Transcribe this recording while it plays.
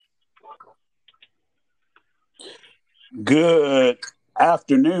Good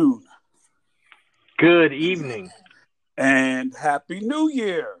afternoon Good evening. and Happy New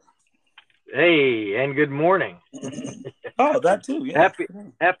Year. Hey, and good morning. Oh, that too, yeah.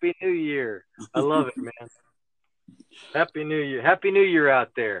 Happy New Year. I love it, man. Happy New Year. Happy New Year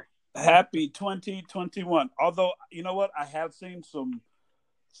out there. Happy 2021. Although, you know what? I have seen some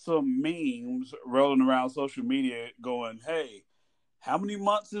memes rolling around social media going, "Hey, how many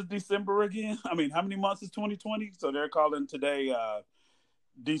months is December again? I mean, how many months is 2020?" So they're calling today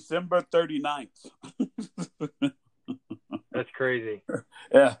December 39th. That's crazy.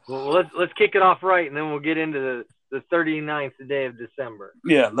 Yeah. Well, let's kick it off right, and then we'll get into the 39th day of December.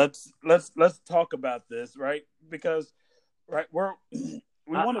 Yeah, let's talk about this, right? Because right, we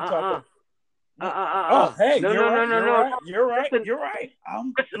want to talk. Oh, hey, No, you're no, no, right. no, You're no. right. You're right. Listen, You're right.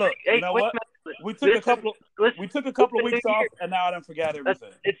 listen. Look, you Hey, know wait what? a minute. We took a couple. Listen. We took a It's couple of the weeks new off, year. and now I done forgot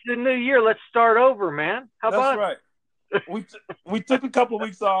everything. It's the new year. Let's start over, man. How That's about right. We took a couple of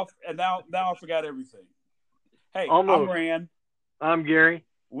weeks off, and now I forgot everything. Hey, I'm almost? Rand. I'm Gary.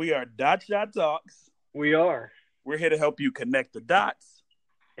 We are Dot Shot Talks. We are. We're here to help you connect the dots.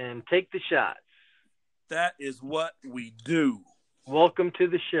 And take the shots. That is what we do. Welcome to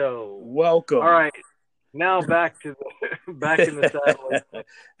the show. Welcome. All right. Now back to the back in the saddle.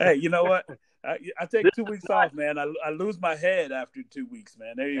 Hey, you know what? I take 2 weeks off, man. I lose my head after 2 weeks,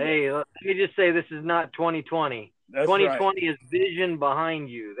 man. There you go. Hey, let me just say this is not 2020. That's 2020 right. is vision behind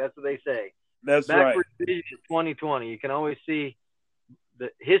you. That's what they say. That's Backwards right. vision is 2020. You can always see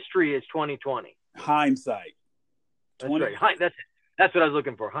the history is 2020. Hindsight. That's right. That's what I was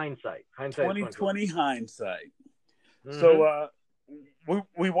looking for. Hindsight. 2020 hindsight. Mm-hmm. So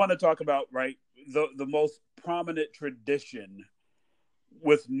we want to talk about, right, the most prominent tradition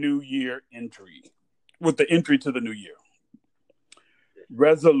with New Year entry, with the entry to the new year.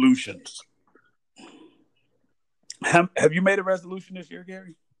 Resolutions. Have you made a resolution this year,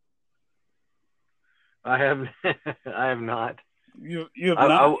 Gary? I have I have not. You have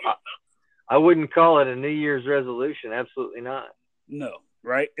not? I wouldn't call it a New Year's resolution. Absolutely not. No,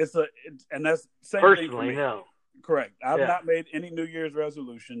 right? And that's same personally thing for me. No. Correct. I've not made any New Year's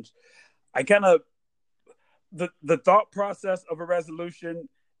resolutions. I kind of the thought process of a resolution.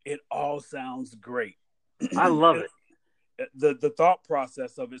 It all sounds great. I love it. The thought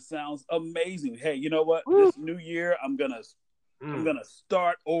process of it sounds amazing. Hey, you know what? Woo. This new year, I'm gonna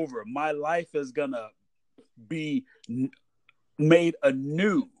start over. My life is gonna be made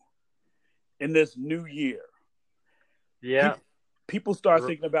anew in this new year. Yeah. People start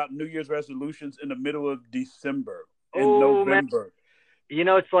thinking about New Year's resolutions in the middle of December and November. Man. You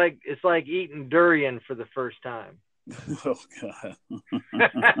know, it's like eating durian for the first time. Oh God.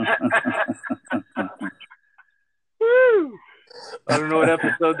 Woo! I don't know what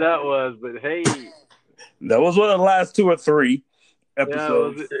episode that was, but hey. That was one of the last 2 or 3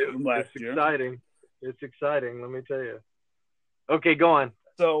 episodes last year. Exciting. It's exciting, let me tell you. Okay, go on.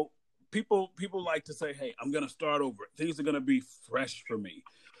 So people like to say, hey, I'm going to start over. Things are going to be fresh for me.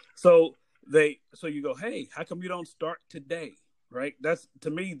 So you go, hey, how come you don't start today? Right?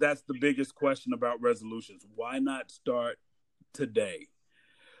 To me, that's the biggest question about resolutions. Why not start today?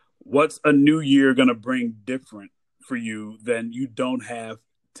 What's a new year going to bring different for you than you don't have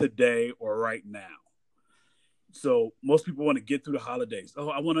today or right now? So most people want to get through the holidays. Oh,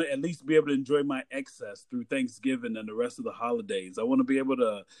 I want to at least be able to enjoy my excess through Thanksgiving and the rest of the holidays. I want to be able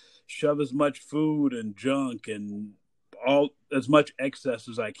to shove as much food and junk and as much excess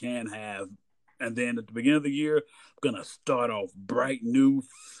as I can have. And then at the beginning of the year, I'm going to start off bright, new,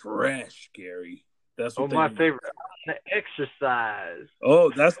 fresh, Gary. That's what my favorite. Exercise. Oh,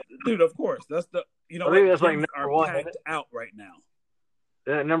 dude, of course. That's the, I think that's like number one. Packed out right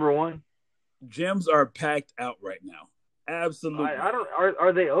now. Number one? Gyms are packed out right now. Absolutely. I don't.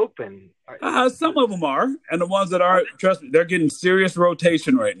 Are they open? Some of them are, and the ones that are, trust me, they're getting serious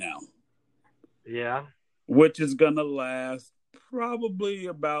rotation right now. Yeah. Which is gonna last probably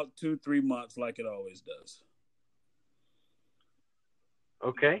about 2-3 months, like it always does.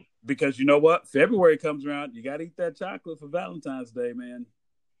 Okay. Because you know what? February comes around, you gotta eat that chocolate for Valentine's Day, man.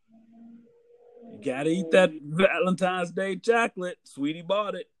 You gotta eat that Valentine's Day chocolate. Sweetie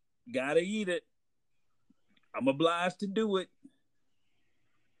bought it. Gotta eat it. I'm obliged to do it.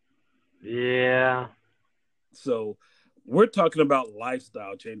 Yeah. So we're talking about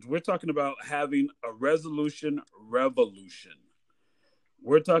lifestyle change. We're talking about having a resolution revolution.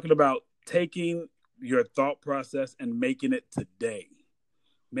 We're talking about taking your thought process and making it today,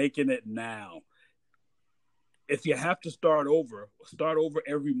 making it now. If you have to start over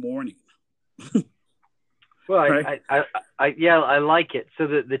every morning. Well, right? I like it. So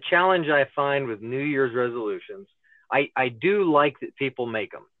the challenge I find with New Year's resolutions, I do like that people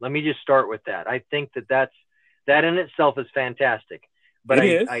make them. Let me just start with that. I think that in itself is fantastic. But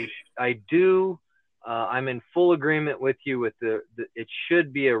I do, I'm in full agreement with you with it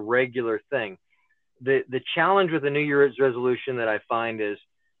should be a regular thing. The challenge with the New Year's resolution that I find is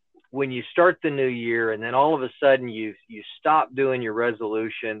when you start the new year and then all of a sudden you stop doing your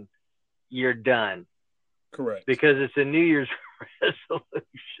resolution, you're done. Correct. Because it's a New Year's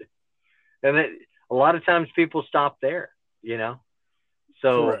resolution. And a lot of times people stop there, you know?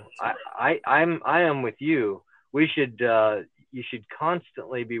 So I am with you. You should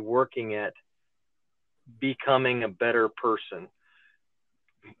constantly be working at becoming a better person,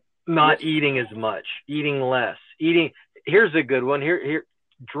 not eating as much, eating less, here's a good one here,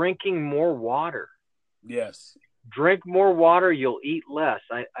 drinking more water. Yes. Drink more water, you'll eat less.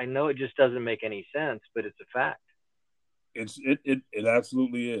 I know it just doesn't make any sense, but it's a fact. It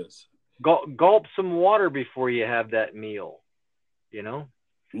absolutely is. Gulp some water before you have that meal, you know?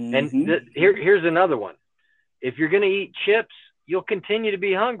 Mm-hmm. And here's another one. If you're going to eat chips, you'll continue to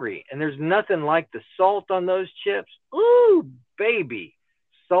be hungry. And there's nothing like the salt on those chips. Ooh, baby.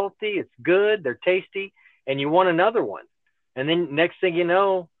 Salty, it's good, they're tasty, and you want another one. And then next thing you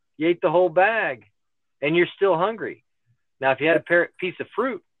know, you ate the whole bag, and you're still hungry. Now, if you had a piece of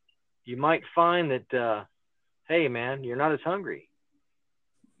fruit, you might find that, hey, man, you're not as hungry.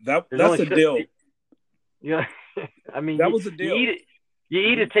 That's a deal. Yeah, I mean, that was a deal. You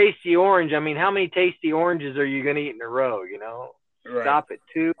eat a tasty orange. I mean, how many tasty oranges are you going to eat in a row, you know? Right. Stop at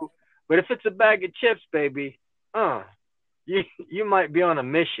 2. But if it's a bag of chips, baby, you might be on a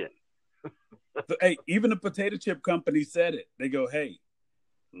mission. Hey, even the potato chip company said it. They go, hey,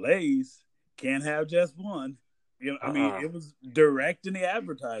 Lay's can't have just one. You know, I mean, it was direct in the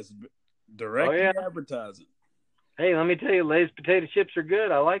advertising. Advertising. Hey, let me tell you, Lay's potato chips are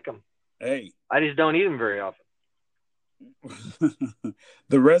good. I like them. Hey, I just don't eat them very often.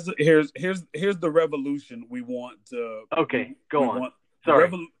 Here's the revolution we want to. Okay, go on. Sorry.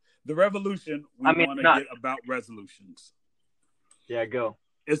 The revolution we want to get about resolutions. Yeah, go.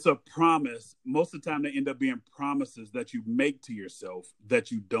 It's a promise. Most of the time, they end up being promises that you make to yourself that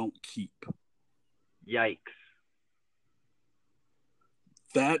you don't keep. Yikes.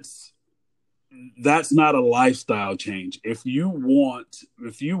 That's not a lifestyle change. If you want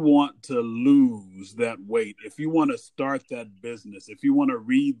to lose that weight, if you want to start that business, if you want to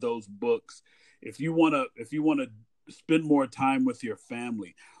read those books, if you want to spend more time with your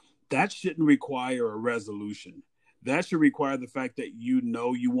family, that shouldn't require a resolution. That should require the fact that you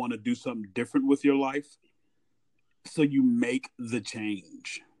want to do something different with your life, so you make the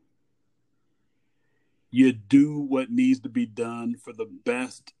change. You do what needs to be done for the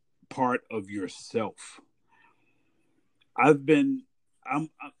best part of yourself. I'm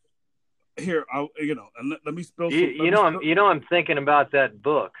here. Let me spill. I'm thinking about that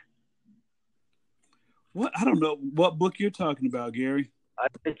book. What? I don't know what book you're talking about, Gary. I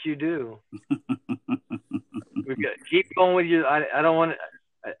bet you do. Keep going with you. I don't want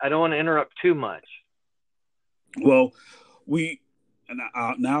to interrupt too much. Well,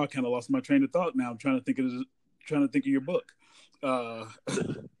 now I kind of lost my train of thought. Now I'm trying to think of your book.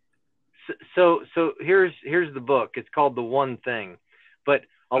 So here's the book. It's called The One Thing. But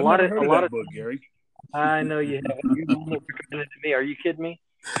a lot of book, Gary. I know you haven't. You recommended it to me. Are you kidding me?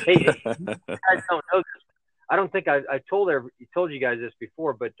 Hey, you guys don't know this. I don't think I told you guys this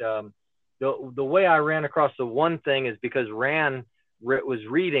before, but the way I ran across The One Thing is because Ran was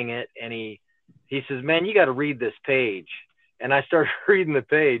reading it, and he says, "Man, you got to read this page." And I started reading the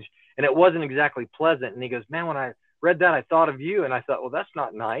page, and it wasn't exactly pleasant. And he goes, "Man, when I read that, I thought of you." And I thought, well, that's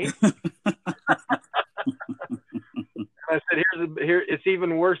not nice. I said, here, it's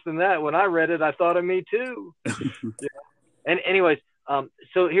even worse than that. When I read it, I thought of me too. Yeah. And anyways,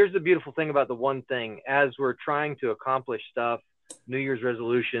 so here's the beautiful thing about The One Thing. As we're trying to accomplish stuff, New Year's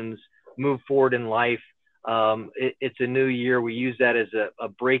resolutions, move forward in life, it's a new year. We use that as a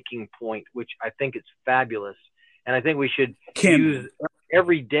breaking point, which I think it's fabulous. And I think we should use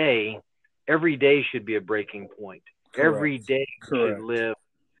every day. Every day should be a breaking point. Correct. Every day we should live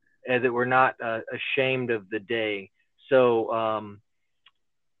as that we're not ashamed of the day. So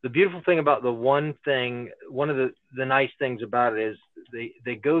the beautiful thing about The One Thing, one of the nice things about it is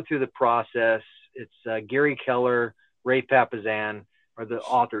they go through the process. It's Gary Keller, Ray Papasan are the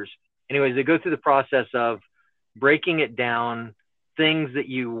authors. Anyways, they go through the process of breaking it down, things that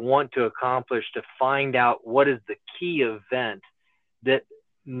you want to accomplish to find out what is the key event that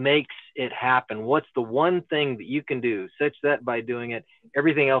makes it happen. What's the one thing that you can do such that by doing it,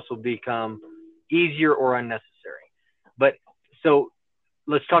 everything else will become easier or unnecessary. But so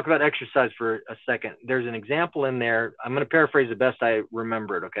let's talk about exercise for a second. There's an example in there. I'm going to paraphrase the best I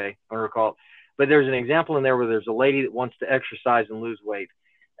remember it. Okay. I recall it. But there's an example in there where there's a lady that wants to exercise and lose weight.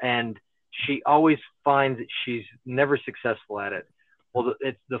 And she always finds that she's never successful at it. Well,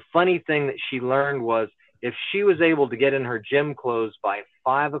 the funny thing that she learned was if she was able to get in her gym clothes by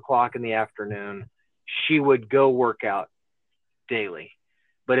 5 o'clock in the afternoon, she would go work out daily.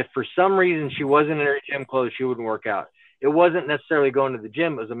 But if for some reason she wasn't in her gym clothes, she wouldn't work out. It wasn't necessarily going to the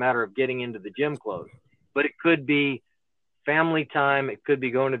gym. It was a matter of getting into the gym clothes. But it could be family time. It could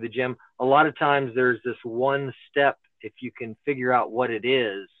be going to the gym. A lot of times there's this one step. If you can figure out what it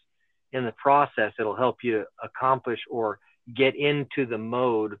is in the process, it'll help you accomplish or get into the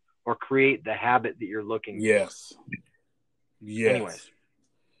mode or create the habit that you're looking for. Yes. Anyways.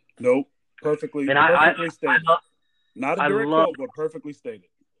 Nope. Perfectly And stated. Not a direct quote, but perfectly stated.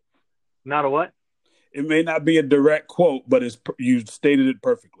 Not a what? It may not be a direct quote, but you stated it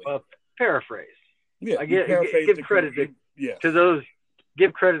perfectly. Paraphrase. Yeah, I give credit to those.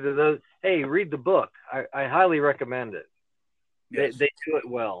 Give credit to those. Hey, read the book. I highly recommend it. Yes. They do it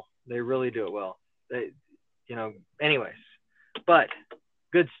well. They really do it well. Anyways, but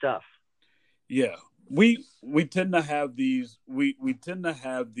good stuff. Yeah, we tend to have these. We tend to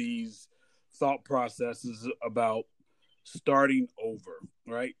have these thought processes about starting over,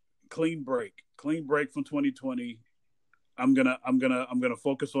 right? Clean break from 2020. I'm gonna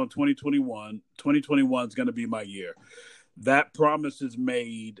focus on 2021. 2021 is gonna be my year. That promise is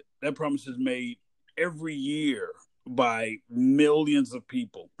made every year by millions of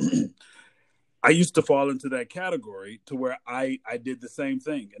people. I used to fall into that category to where I did the same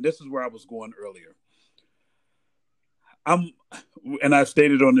thing, and this is where I was going earlier. And I've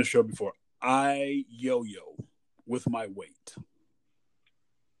stated on this show before, I yo-yo with my weight.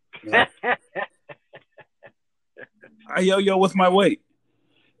 Yeah. I yo-yo with my weight,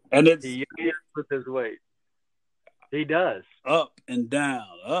 and it's he yo-yos with his weight. He does up and down,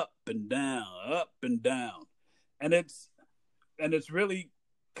 up and down, up and down, and it's really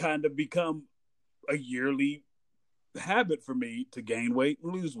kind of become a yearly habit for me to gain weight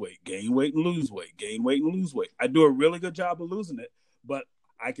and lose weight, gain weight and lose weight, gain weight and lose weight. I do a really good job of losing it, but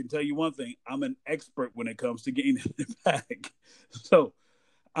I can tell you one thing: I'm an expert when it comes to gaining it back. So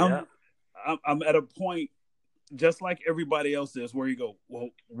I'm at a point, just like everybody else is, where you go, well,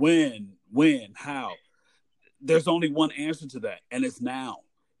 when, how? There's only one answer to that, and it's now.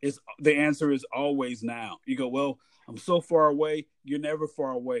 The answer is always now. You go, well, I'm so far away. You're never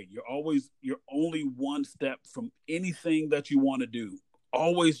far away. You're only one step from anything that you want to do.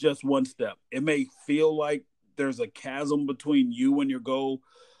 Always just one step. It may feel like there's a chasm between you and your goal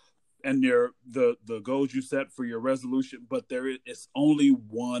and the goals you set for your resolution, but it's only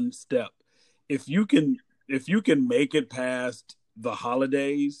one step. If you can make it past the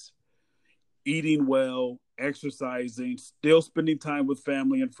holidays, eating well, exercising, still spending time with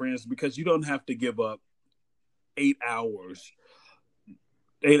family and friends, because you don't have to give up 8 hours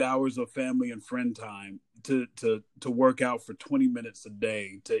of family and friend time to work out for 20 minutes a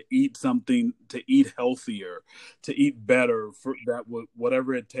day, to eat something, to eat healthier, to eat better, for that,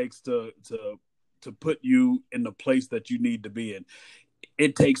 whatever it takes to put you in the place that you need to be in.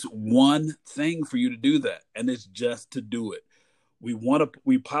 It takes one thing for you to do that, and it's just to do it.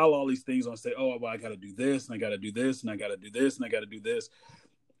 We pile all these things on and say, oh, well, I got to do this, and I got to do this, and I got to do this, and I got to do this.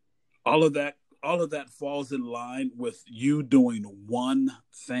 All of that falls in line with you doing one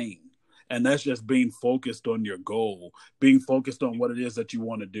thing. And that's just being focused on your goal, being focused on what it is that you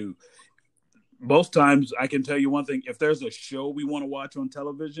want to do. Most times, I can tell you one thing: if there's a show we want to watch on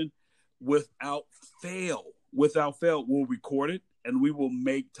television, without fail, we'll record it and we will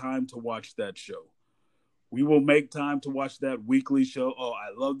make time to watch that show. We will make time to watch that weekly show. Oh,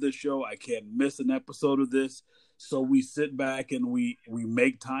 I love this show. I can't miss an episode of this. So we sit back and we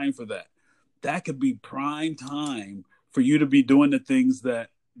make time for that. That could be prime time for you to be doing the things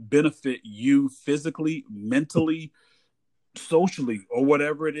that benefit you physically, mentally, socially, or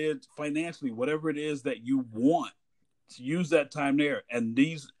whatever it is, financially, whatever it is that you want. To use that time there. And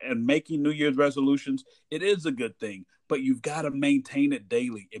making New Year's resolutions, it is a good thing, but you've got to maintain it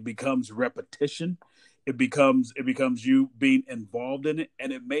daily. It becomes repetition. It becomes you being involved in it,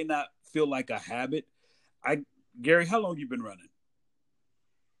 and it may not feel like a habit. Gary, how long have you been running?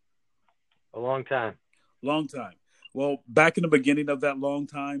 A long time. Long time. Well, back in the beginning of that long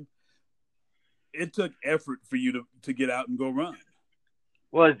time, it took effort for you to get out and go run.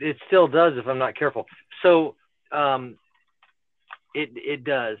 Well, it still does if I'm not careful. So it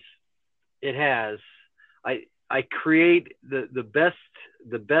does. It has. I create the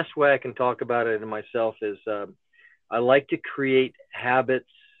best way I can talk about it in myself is I like to create habits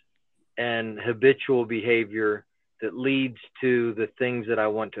and habitual behavior that leads to the things that I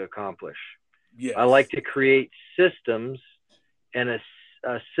want to accomplish. Yes. I like to create systems and a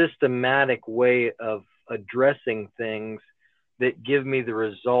systematic way of addressing things that give me the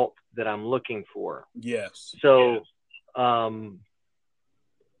result that I'm looking for. Yes. So,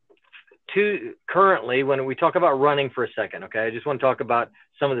 currently, when we talk about running for a second, okay, I just want to talk about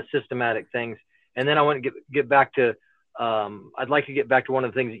some of the systematic things, and then I want to get back to. I'd like to get back to one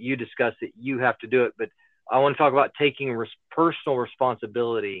of the things that you discussed that you have to do it, but I want to talk about taking personal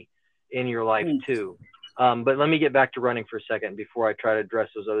responsibility in your life too. But let me get back to running for a second before I try to address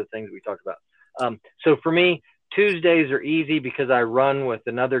those other things we talked about. So for me, Tuesdays are easy because I run with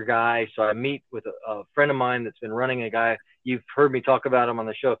another guy. So I meet with a friend of mine that's been running, a guy. You've heard me talk about him on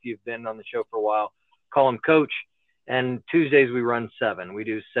the show if you've been on the show for a while. Call him Coach. And Tuesdays we run 7. We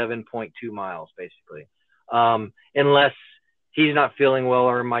do 7.2 miles basically. Unless he's not feeling well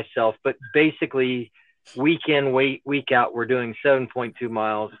or myself, but basically week in, week out, we're doing 7.2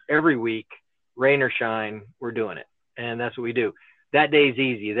 miles every week, rain or shine, we're doing it. And that's what we do. That day's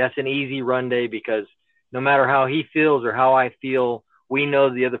easy. That's an easy run day because no matter how he feels or how I feel, we know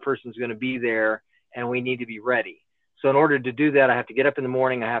the other person's going to be there and we need to be ready. So in order to do that, I have to get up in the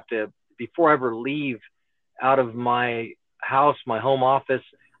morning. I have to, before I ever leave out of my house, my home office,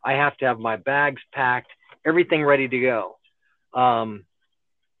 I have to have my bags packed, everything ready to go.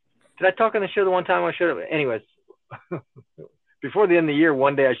 Did I talk on the show the one time I showed up? Anyways, before the end of the year,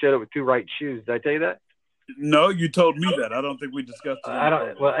 one day I showed up with 2 right shoes. Did I tell you that? No, you told me that. I don't think we discussed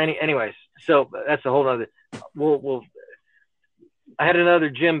it. Well, anyways, so that's a whole other. I had another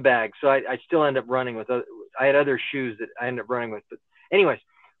gym bag, so I still end up running with. I had other shoes that I ended up running with. But anyways,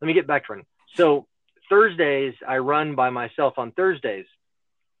 let me get back to running. So Thursdays, I run by myself on Thursdays.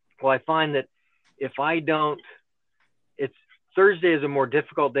 Well, I find that if I don't, Thursday is a more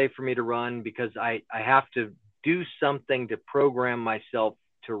difficult day for me to run because I have to do something to program myself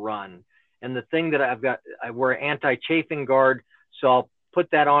to run. And the thing that I wear an anti-chafing guard, so I'll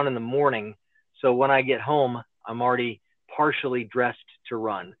put that on in the morning. So when I get home, I'm already partially dressed to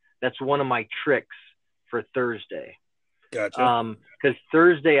run. That's one of my tricks for Thursday. Gotcha. Because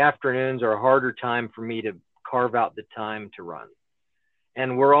Thursday afternoons are a harder time for me to carve out the time to run.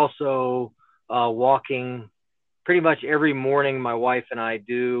 And we're also walking pretty much every morning. My wife and I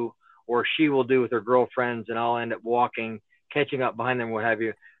do, or she will do with her girlfriends, and I'll end up walking, catching up behind them, what have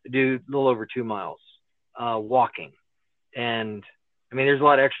you, do a little over 2 miles walking. And I mean, there's a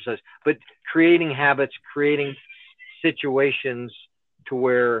lot of exercise, but creating habits, creating situations to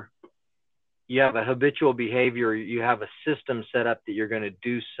where you have a habitual behavior, you have a system set up that you're going to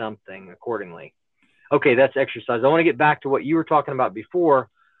do something accordingly. Okay, that's exercise. I want to get back to what you were talking about before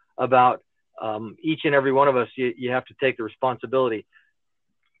about each and every one of us, you have to take the responsibility.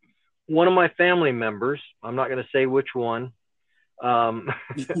 One of my family members, I'm not going to say which one,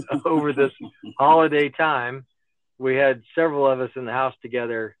 over this holiday time, we had several of us in the house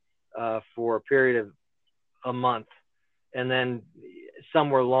together for a period of a month, and then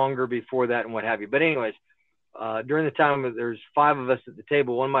some were longer before that and what have you. But anyways, during the time there's 5 of us at the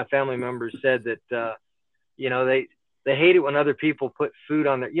table, one of my family members said that, they hate it when other people put food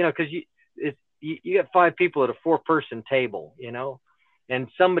on their, because you get 5 people at a 4-person table, and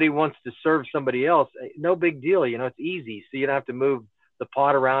somebody wants to serve somebody else, no big deal, it's easy. So you don't have to move the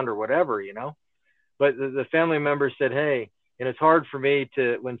pot around or whatever, But the family member said, hey, and it's hard for me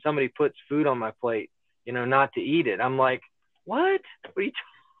to, when somebody puts food on my plate, not to eat it. I'm like, what? What are you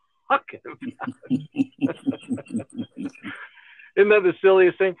talking about? Isn't that the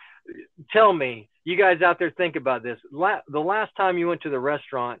silliest thing? Tell me, you guys out there, think about this. The last time you went to the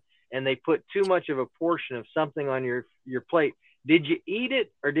restaurant and they put too much of a portion of something on your plate, did you eat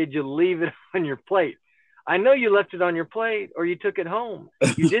it or did you leave it on your plate? I know you left it on your plate or you took it home.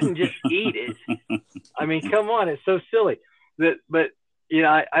 You didn't just eat it. I mean, come on. It's so silly. But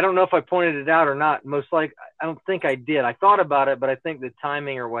I don't know if I pointed it out or not. Most likely, I don't think I did. I thought about it, but I think the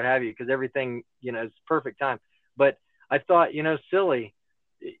timing or what have you, because everything, is perfect time. But I thought, silly.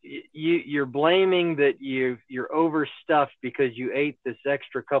 You're blaming that you're overstuffed because you ate this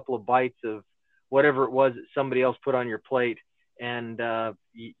extra couple of bites of whatever it was that somebody else put on your plate, and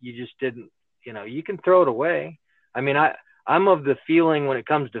you just didn't. You can throw it away. I mean, I'm of the feeling when it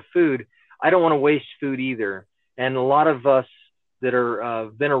comes to food, I don't want to waste food either. And a lot of us that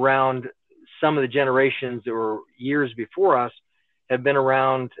are been around, some of the generations that were years before us have been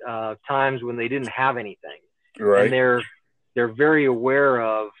around times when they didn't have anything. Right. And they're very aware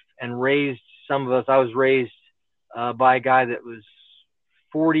of and raised. Some of us, I was raised by a guy that was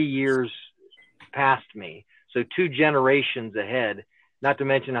 40 years past me. So 2 generations ahead, not to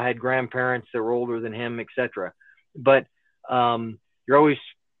mention I had grandparents that were older than him, etc. But you're always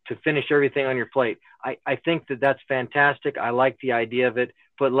to finish everything on your plate. I think that that's fantastic. I like the idea of it.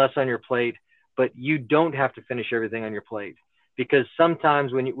 Put less on your plate, but you don't have to finish everything on your plate, because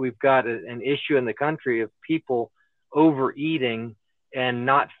sometimes when we've got an issue in the country of people overeating and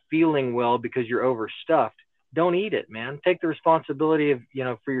not feeling well because you're overstuffed, don't eat it, man. Take the responsibility of,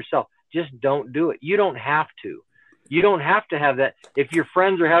 for yourself. Just don't do it. You don't have to. You don't have to have that. If your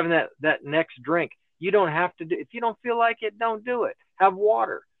friends are having that next drink, you don't have to do. If you don't feel like it, don't do it. Have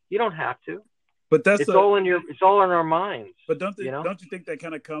water. You don't have to. But it's all in our minds. But don't you think that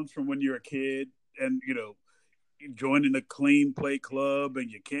kind of comes from when you're a kid and joining a clean plate club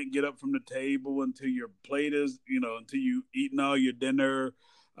and you can't get up from the table until your plate is until you eaten all your dinner.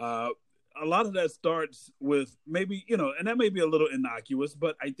 A lot of that starts with maybe and that may be a little innocuous,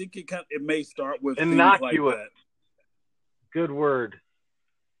 but I think it may start with innocuous. Things like that. Good word.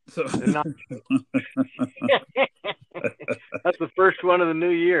 So that's the first one of the new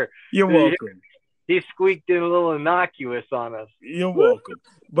year. You're welcome. He squeaked in a little innocuous on us. You're welcome.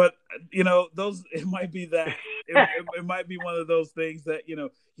 But those it might be that it might be one of those things that you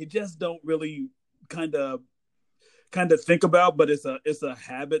just don't really kind of think about, but it's a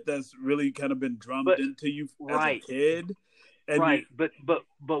habit that's really kind of been drummed into you as a kid. And but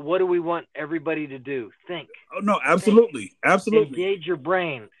what do we want everybody to do? Think. Oh no, absolutely, absolutely. Engage your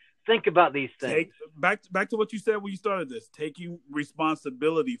brain. Think about these things. Back to what you said when you started this. Taking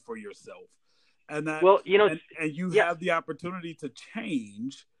responsibility for yourself, and that. Well, and you have the opportunity to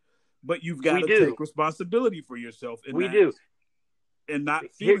change, but you've got to take responsibility for yourself. And not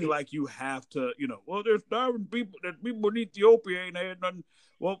feeling like you have to, well, there's starving people. There's people in Ethiopia ain't had nothing.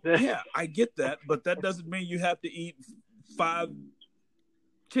 Well, yeah, I get that, but that doesn't mean you have to eat 5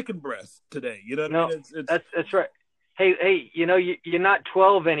 chicken breasts today. You know what I mean? That's right. Hey, you're not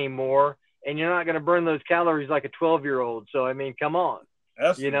 12 anymore, and you're not going to burn those calories like a 12-year-old. So, I mean, come on.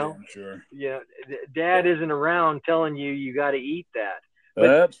 That's for damn sure. Dad isn't around telling you got to eat that. But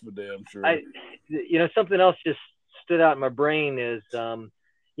that's for damn sure. Something else just stood out in my brain is,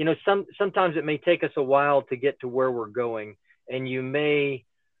 sometimes it may take us a while to get to where we're going, and you may,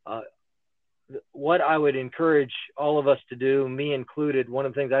 what I would encourage all of us to do, me included, one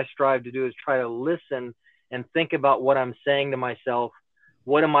of the things I strive to do is try to listen and think about what I'm saying to myself.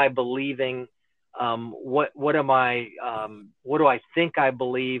 What am I believing? What do I think I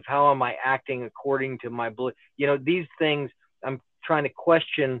believe? How am I acting according to my belief? These things I'm trying to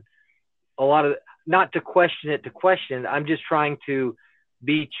question a lot of, not to question it, to question. I'm just trying to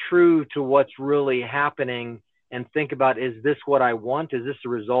be true to what's really happening and think about, is this what I want? Is this the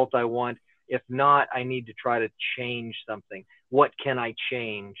result I want? If not, I need to try to change something. What can I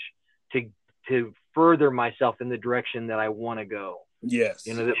change to further myself in the direction that I want to go? Yes.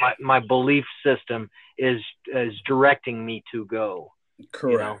 That my belief system is directing me to go.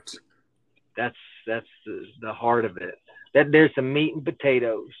 Correct. That's the heart of it. That there's some meat and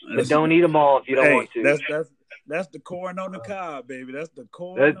potatoes, but don't eat them all if you don't want to. That's the corn on the cob, baby. That's the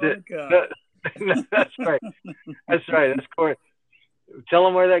corn on the cob. That's right. That's right. That's corn. Tell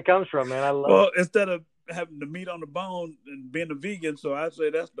them where that comes from, man. I love it. Well, instead of having the meat on the bone and being a vegan, so I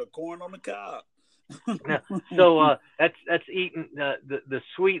say that's the corn on the cob. So that's eating the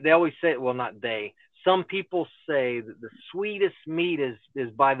sweet. They always say, well, not they. Some people say that the sweetest meat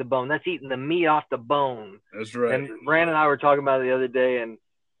is by the bone. That's eating the meat off the bone. That's right. And Brandon and I were talking about it the other day,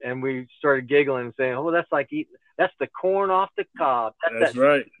 and we started giggling and saying, "Oh, that's like eating. That's the corn off the cob. That's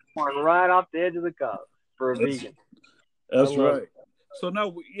right. Corn right off the edge of the cob for a vegan." That's right. So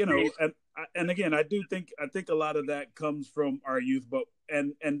now and again, I think a lot of that comes from our youth, but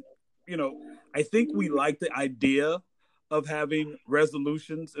and I think we like the idea of having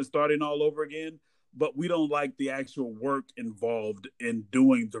resolutions and starting all over again, but we don't like the actual work involved in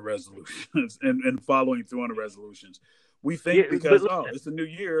doing the resolutions and following through on the resolutions. We think because it's a new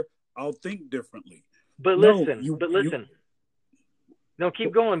year, I'll think differently. But listen. No,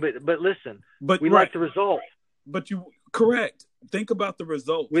 keep going. But listen. But we like the result. But correct. Think about the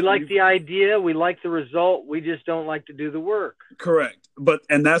result. We like the idea. We like the result. We just don't like to do the work. Correct. But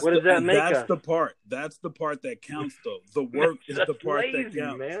that's what does that make us? The part. That's the part that counts, though. The work is the part that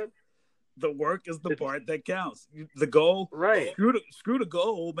counts. Man. The work is the part that counts. The goal. Right. Screw the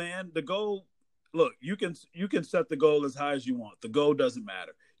goal, man. The goal. Look, you can set the goal as high as you want. The goal doesn't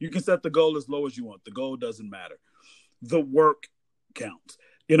matter. You can set the goal as low as you want. The goal doesn't matter. The work counts.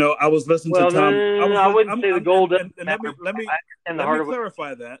 I was listening to Tom. I wouldn't say the goal doesn't matter. Let me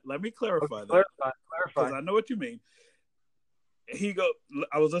clarify that. Let me clarify that. Clarify. Because I know what you mean.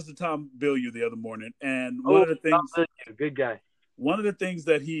 I was listening to Tom Bilyeu the other morning, and good guy. One of the things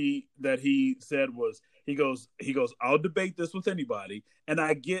that he said was he goes, I'll debate this with anybody, and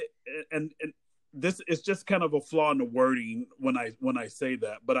I get and this is just kind of a flaw in the wording when I say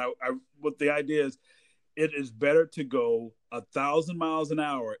that, but I what the idea is, it is better to go 1,000 miles an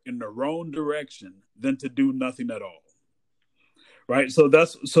hour in the wrong direction than to do nothing at all. Right. So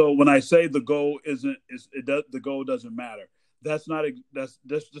when I say the goal the goal doesn't matter. That's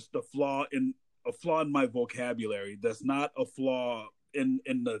just a flaw in my vocabulary. That's not a flaw in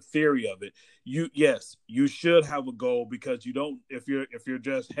the theory of it. You should have a goal, because you don't, if you're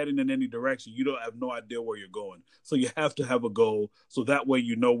just heading in any direction, you don't have no idea where you're going. So you have to have a goal, so that way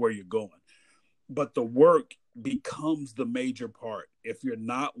you know where you're going. But the work becomes the major part. If you're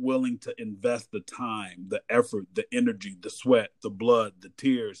not willing to invest the time, the effort, the energy, the sweat, the blood, the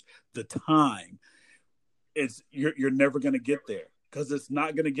tears, the time, you're never going to get there, because it's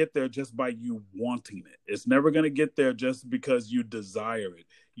not going to get there just by you wanting it. It's never going to get there just because you desire it.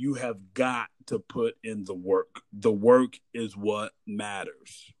 You have got to put in the work. The work is what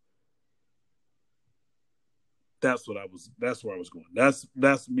matters. That's where I was going.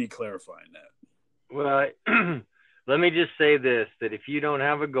 That's me clarifying that. Well, let me just say this, that if you don't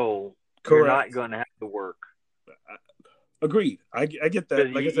have a goal, Correct, you're not going to have to work. Agreed. I get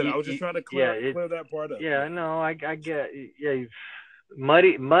that. Like I said, I was just trying to clear that part up. Yeah, no, I get. Yeah,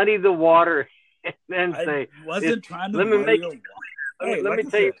 muddy the water, and then say. I wasn't trying to. Let me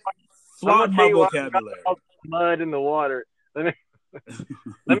tell you. Flawed my vocabulary. Mud in the water. Let me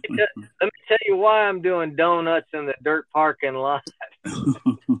tell you why I'm doing donuts in the dirt parking lot.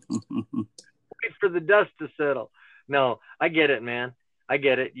 Wait for the dust to settle. No, I get it, man. I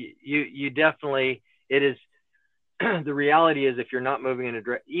get it. You definitely. It is. The reality is, if you're not moving in a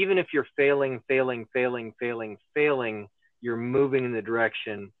direction, even if you're failing, you're moving in the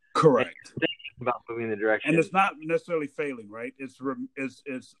direction. Correct. Thinking about moving in the direction, and it's not necessarily failing, right? It's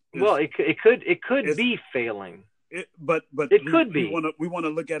well, it could be failing. But it could be. We want to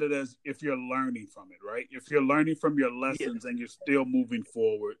look at it as if you're learning from it, right? If you're learning from your lessons and you're still moving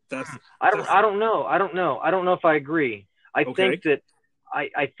forward, I don't know. I don't know if I agree. I think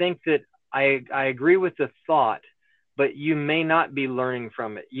that I agree with the thought, but you may not be learning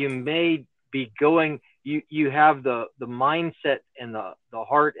from it. You may be going. You have the mindset and the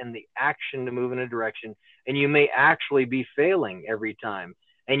heart and the action to move in a direction, and you may actually be failing every time,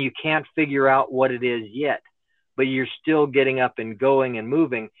 and you can't figure out what it is yet. But you're still getting up and going and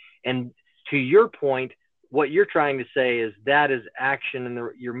moving. And to your point, what you're trying to say is that is action,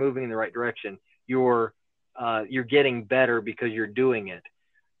 and you're moving in the right direction. You're getting better because you're doing it.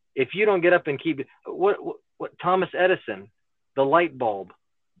 If you don't get up and keep what Thomas Edison, the light bulb,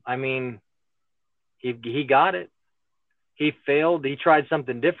 I mean, he got it. He failed. He tried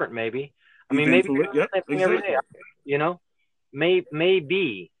something different, maybe. I mean, maybe every day, you know,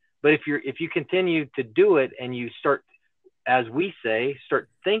 maybe. But if you continue to do it and you start, as we say, start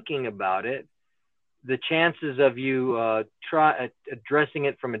thinking about it, the chances of you addressing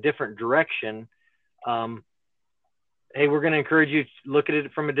it from a different direction, hey, we're going to encourage you to look at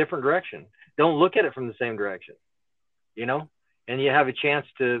it from a different direction. Don't look at it from the same direction, you know, and you have a chance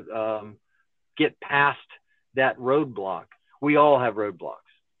to get past that roadblock. We all have roadblocks,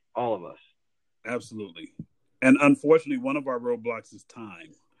 all of us. Absolutely. And unfortunately, one of our roadblocks is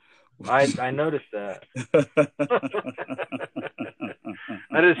time. I noticed that.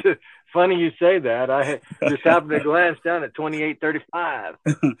 That is funny you say that. I just happened to glance down at 28:35.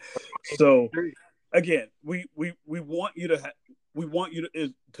 So again, we want you to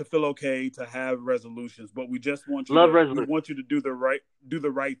feel okay, to have resolutions, but we just want you we want you to do the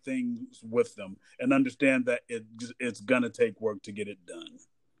right things with them, and understand that it's gonna take work to get it done.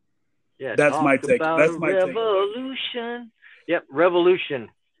 Yeah, that's my take. That's my revolution. Yep, revolution.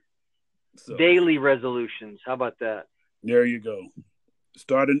 So, daily resolutions. How about that? There you go.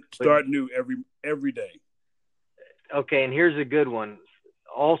 Start new every day. Okay, and here's a good one.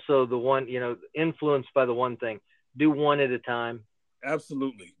 Also, the one, influenced by the one thing. Do one at a time.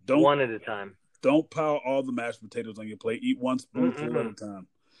 Absolutely. One at a time. Don't pile all the mashed potatoes on your plate. Eat one spoonful at a time.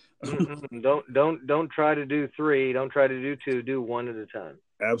 Don't try to do 3. Don't try to do 2. Do one at a time.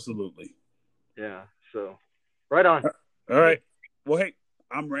 Absolutely. Yeah. So, right on. All right. Well, hey,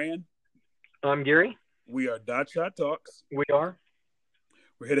 I'm Rand. I'm Gary. We are Dot Shot Talks. We are.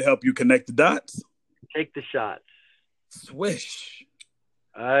 We're here to help you connect the dots. Take the shots. Swish.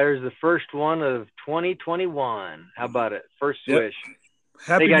 There's the first one of 2021. How about it? First swish. Yep.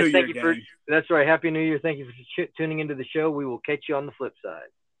 Happy New Year, that's right. Happy New Year. Thank you for tuning into the show. We will catch you on the flip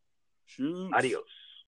side. Shoot. Adios.